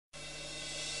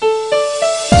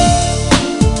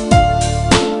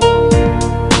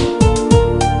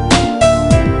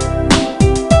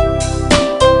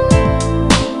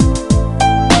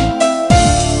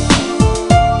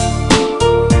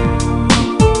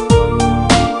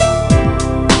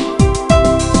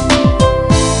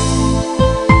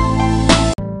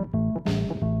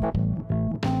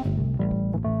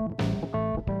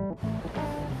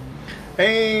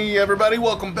everybody,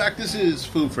 welcome back. This is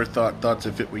Food for Thought, Thoughts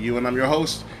That Fit With You, and I'm your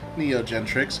host, Neo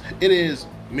Gentrix. It is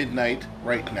midnight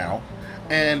right now,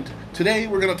 and today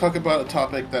we're going to talk about a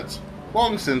topic that's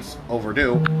long since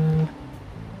overdue.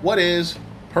 What is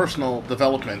personal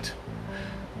development?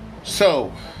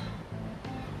 So,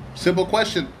 simple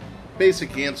question,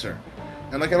 basic answer.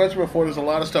 And like I mentioned before, there's a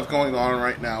lot of stuff going on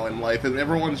right now in life, and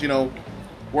everyone's,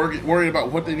 worried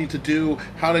about what they need to do,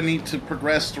 how they need to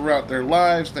progress throughout their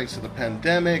lives thanks to the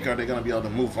pandemic. Are they going to be able to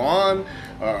move on?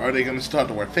 Are they going to start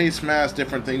to wear face masks,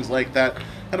 different things like that?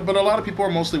 But a lot of people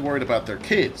are mostly worried about their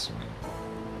kids.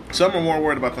 Some are more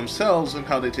worried about themselves and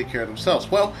how they take care of themselves.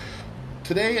 Well,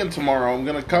 today and tomorrow I'm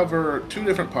going to cover two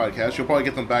different podcasts. You'll probably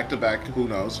get them back to back, who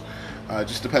knows. It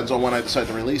just depends on when I decide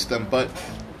to release them. But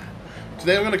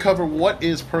today I'm going to cover what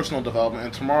is personal development,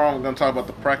 and tomorrow I'm going to talk about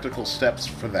the practical steps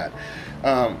for that.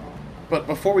 But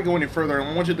before we go any further,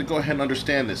 I want you to go ahead and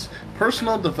understand this.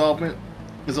 Personal development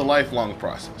is a lifelong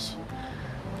process.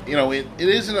 It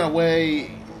is in a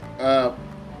way,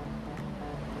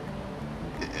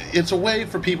 it's a way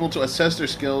for people to assess their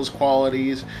skills,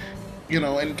 qualities,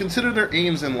 and consider their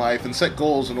aims in life and set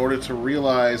goals in order to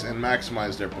realize and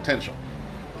maximize their potential.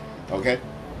 Okay?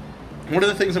 One of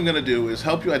the things I'm going to do is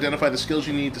help you identify the skills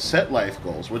you need to set life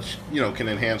goals, which, can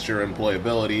enhance your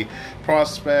employability,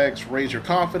 prospects, raise your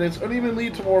confidence, or even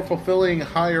lead to more fulfilling,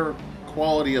 higher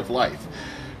quality of life,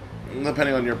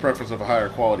 depending on your preference of a higher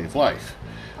quality of life.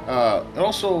 And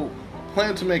also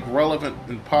plan to make relevant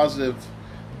and positive,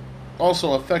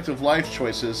 also effective life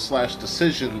choices /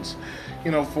 decisions,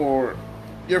 for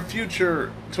your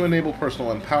future to enable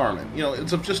personal empowerment.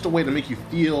 It's just a way to make you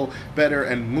feel better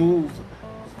and move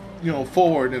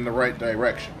forward in the right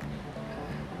direction.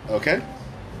 Okay?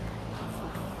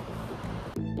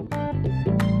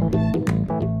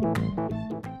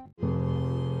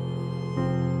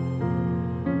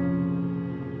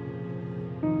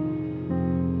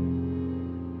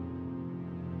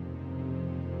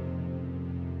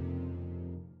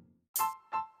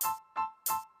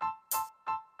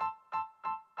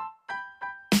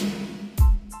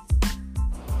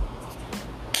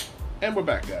 And we're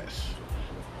back, guys.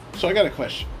 So I got a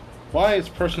question. Why is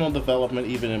personal development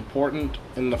even important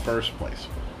in the first place?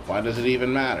 Why does it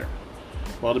even matter?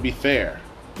 Well, to be fair,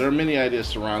 there are many ideas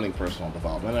surrounding personal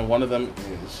development, and one of them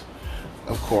is,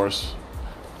 of course,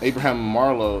 Abraham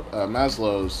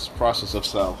Maslow's process of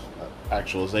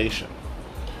self-actualization.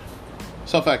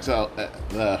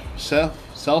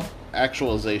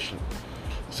 Self-actualization.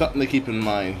 Something to keep in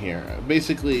mind here.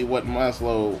 Basically, what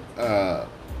Maslow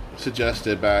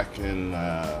suggested back in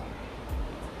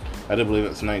I do believe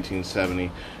it's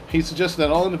 1970. He suggests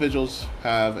that all individuals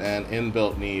have an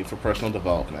inbuilt need for personal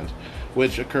development,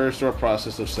 which occurs through a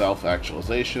process of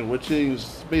self-actualization, which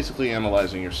is basically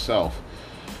analyzing yourself.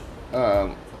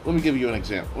 Let me give you an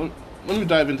example. Let me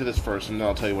dive into this first, and then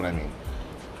I'll tell you what I mean.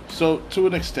 So, to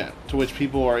an extent to which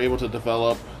people are able to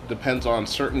develop depends on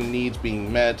certain needs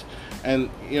being met, and,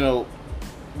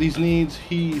 these needs,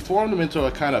 he formed them into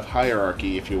a kind of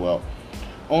hierarchy, if you will.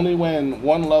 Only when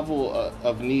one level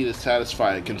of need is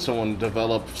satisfied can someone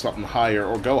develop something higher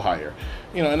or go higher.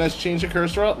 And as change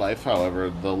occurs throughout life,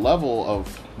 however, the level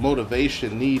of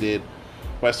motivation needed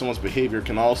by someone's behavior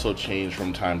can also change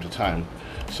from time to time.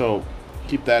 So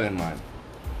keep that in mind.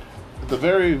 At the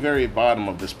very, very bottom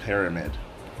of this pyramid,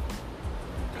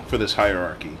 for this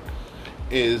hierarchy,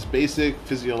 is basic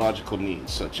physiological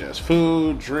needs such as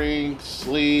food, drink,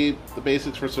 sleep, the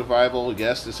basics for survival.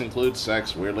 Yes, this includes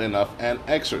sex, weirdly enough, and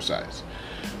exercise.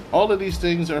 All of these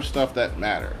things are stuff that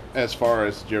matter as far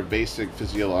as your basic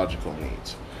physiological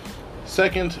needs.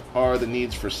 Second are the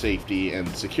needs for safety and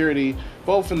security,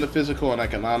 both in the physical and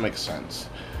economic sense.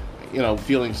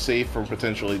 Feeling safe from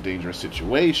potentially dangerous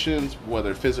situations,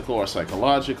 whether physical or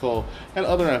psychological, and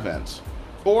other events.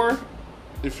 Or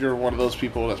if you're one of those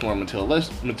people that's more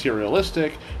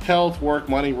materialistic, health, work,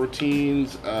 money,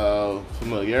 routines,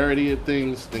 familiarity of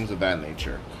things of that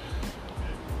nature.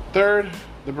 Third,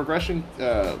 the progression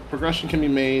can be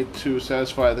made to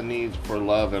satisfy the needs for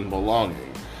love and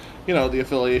belonging. The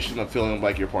affiliation of feeling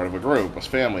like you're part of a group, a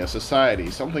family, a society,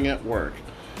 something at work.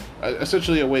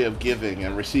 Essentially a way of giving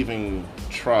and receiving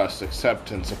trust,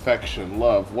 acceptance, affection,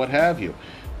 love, what have you.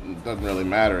 It doesn't really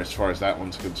matter as far as that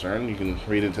one's concerned. You can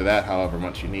read into that however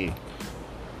much you need.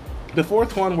 The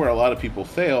fourth one, where a lot of people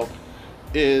fail,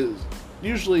 is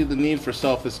usually the need for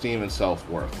self-esteem and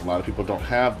self-worth. A lot of people don't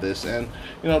have this, and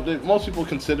most people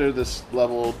consider this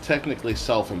level technically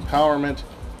self-empowerment.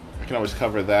 I can always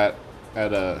cover that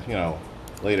at a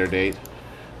later date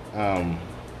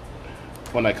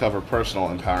when I cover personal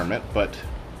empowerment. But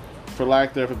for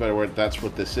lack of a better word, that's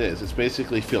what this is. It's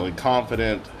basically feeling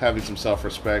confident, having some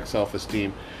self-respect,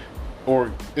 self-esteem,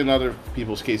 or in other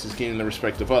people's cases, gaining the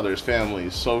respect of others,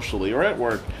 families, socially, or at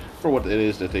work for what it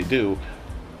is that they do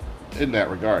in that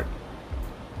regard.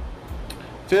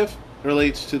 Fifth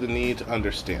relates to the need to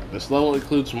understand. This level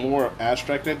includes more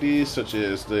abstract ideas such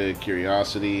as the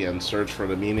curiosity and search for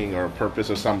the meaning or purpose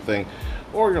of something,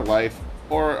 or your life,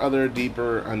 or other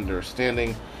deeper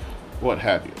understanding, what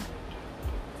have you.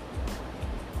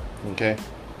 Okay?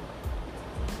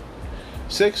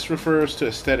 6 refers to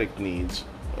aesthetic needs,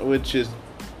 which is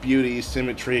beauty,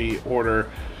 symmetry,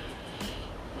 order,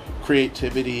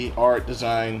 creativity, art,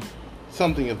 design,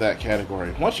 something of that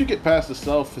category. Once you get past the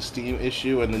self-esteem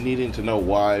issue and the needing to know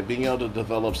why, being able to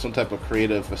develop some type of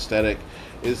creative aesthetic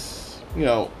is,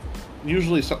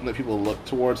 usually something that people look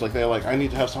towards. Like, they're like, I need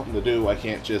to have something to do, I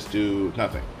can't just do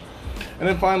nothing. And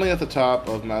then finally, at the top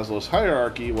of Maslow's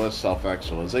hierarchy was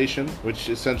self-actualization, which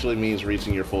essentially means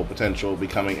reaching your full potential,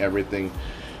 becoming everything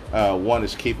one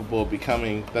is capable of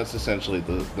becoming. That's essentially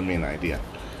the main idea.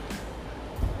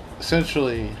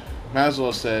 Essentially,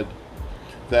 Maslow said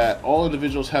that all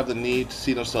individuals have the need to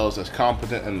see themselves as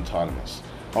competent and autonomous.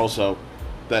 Also,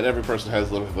 that every person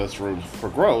has limitless room for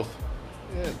growth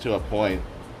to a point.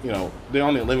 They're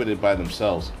only limited by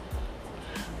themselves.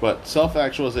 But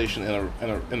self-actualization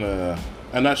in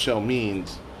a nutshell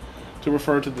means to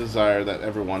refer to the desire that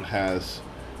everyone has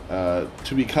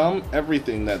to become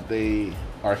everything that they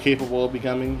are capable of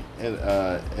becoming in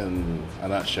a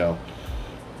nutshell.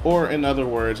 Or in other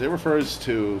words, it refers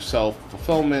to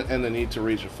self-fulfillment and the need to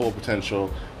reach a full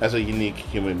potential as a unique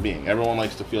human being. Everyone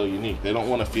likes to feel unique. They don't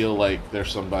want to feel like they're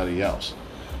somebody else.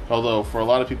 Although for a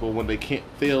lot of people, when they can't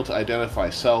fail to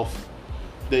identify self,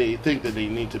 they think that they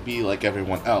need to be like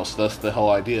everyone else. Thus the whole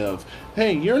idea of,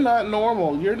 hey, you're not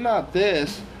normal, you're not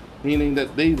this, meaning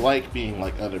that they like being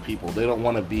like other people. They don't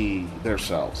want to be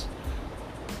themselves.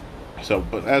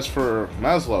 But as for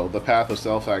Maslow, the path of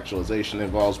self-actualization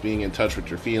involves being in touch with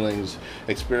your feelings,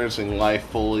 experiencing life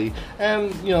fully,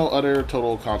 and, utter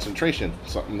total concentration,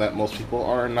 something that most people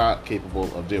are not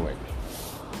capable of doing.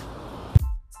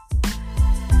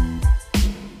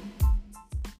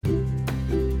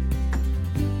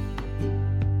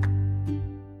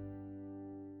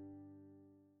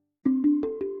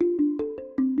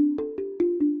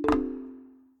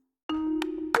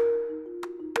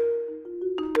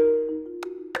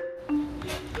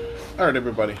 Alright,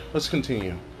 everybody, let's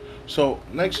continue. So,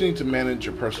 next you need to manage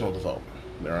your personal development.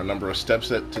 There are a number of steps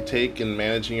to take in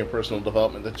managing your personal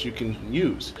development that you can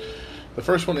use. The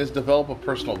first one is develop a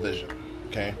personal vision.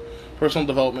 Okay? Personal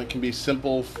development can be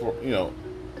simple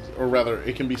or rather,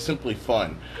 it can be simply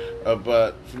fun.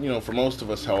 But, for most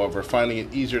of us, however, we find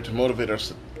it easier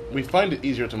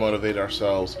to motivate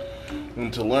ourselves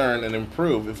and to learn and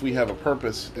improve if we have a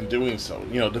purpose in doing so.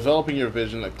 Developing your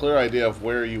vision, a clear idea of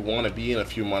where you want to be in a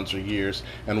few months or years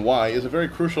and why is a very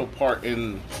crucial part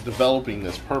in developing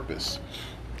this purpose.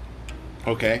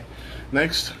 Okay,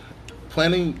 next,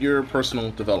 planning your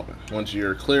personal development. Once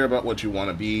you're clear about what you want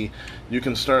to be, you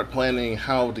can start planning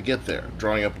how to get there.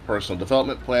 Drawing up a personal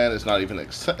development plan is not even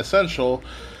essential,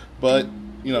 but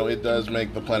it does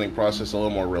make the planning process a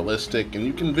little more realistic, and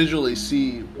you can visually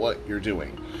see what you're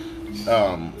doing.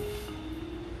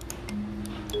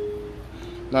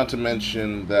 Not to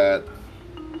mention that,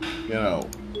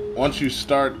 once you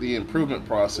start the improvement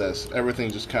process, everything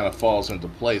just kind of falls into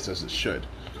place as it should.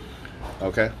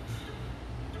 Okay?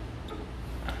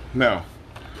 Now,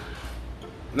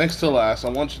 next to last, I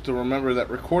want you to remember that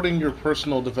recording your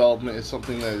personal development is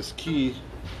something that is key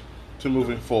to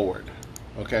moving forward.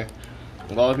 Okay?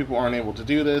 A lot of people aren't able to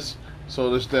do this, so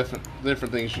there's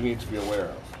different things you need to be aware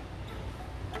of.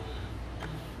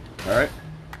 Alright?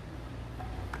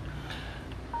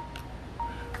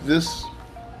 This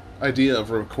idea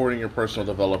of recording your personal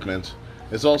development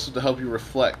is also to help you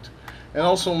reflect, and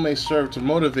also may serve to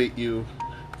motivate you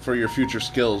for your future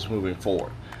skills moving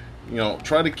forward.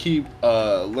 Try to keep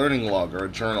a learning log or a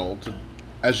journal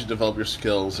as you develop your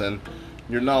skills and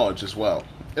your knowledge as well.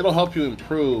 It'll help you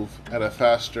improve at a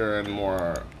faster and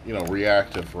more,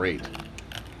 reactive rate.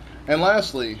 And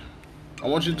lastly, I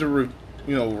want you to,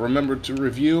 remember to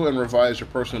review and revise your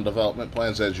personal development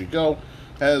plans as you go,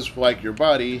 as like your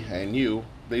body and you,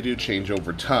 they do change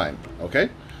over time, okay?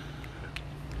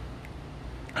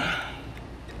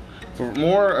 For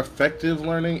more effective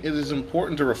learning, it is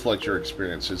important to reflect your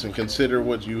experiences and consider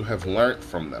what you have learned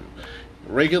from them.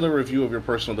 Regular review of your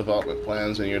personal development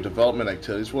plans and your development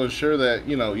activities will ensure that,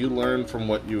 you learn from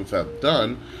what you have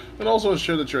done, and also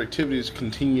ensure that your activities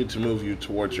continue to move you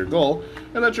towards your goal,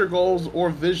 and that your goals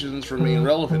or visions remain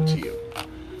relevant to you.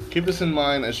 Keep this in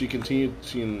mind as you continue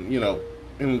to,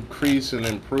 increase and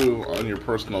improve on your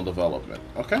personal development.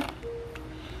 Okay?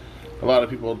 A lot of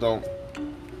people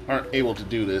aren't able to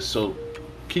do this, so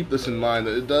keep this in mind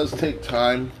that it does take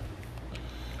time.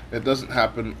 It doesn't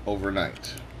happen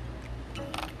overnight.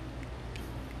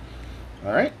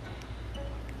 Alright?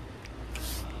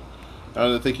 I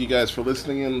want to thank you guys for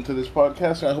listening in to this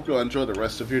podcast, and I hope you'll enjoy the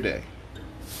rest of your day.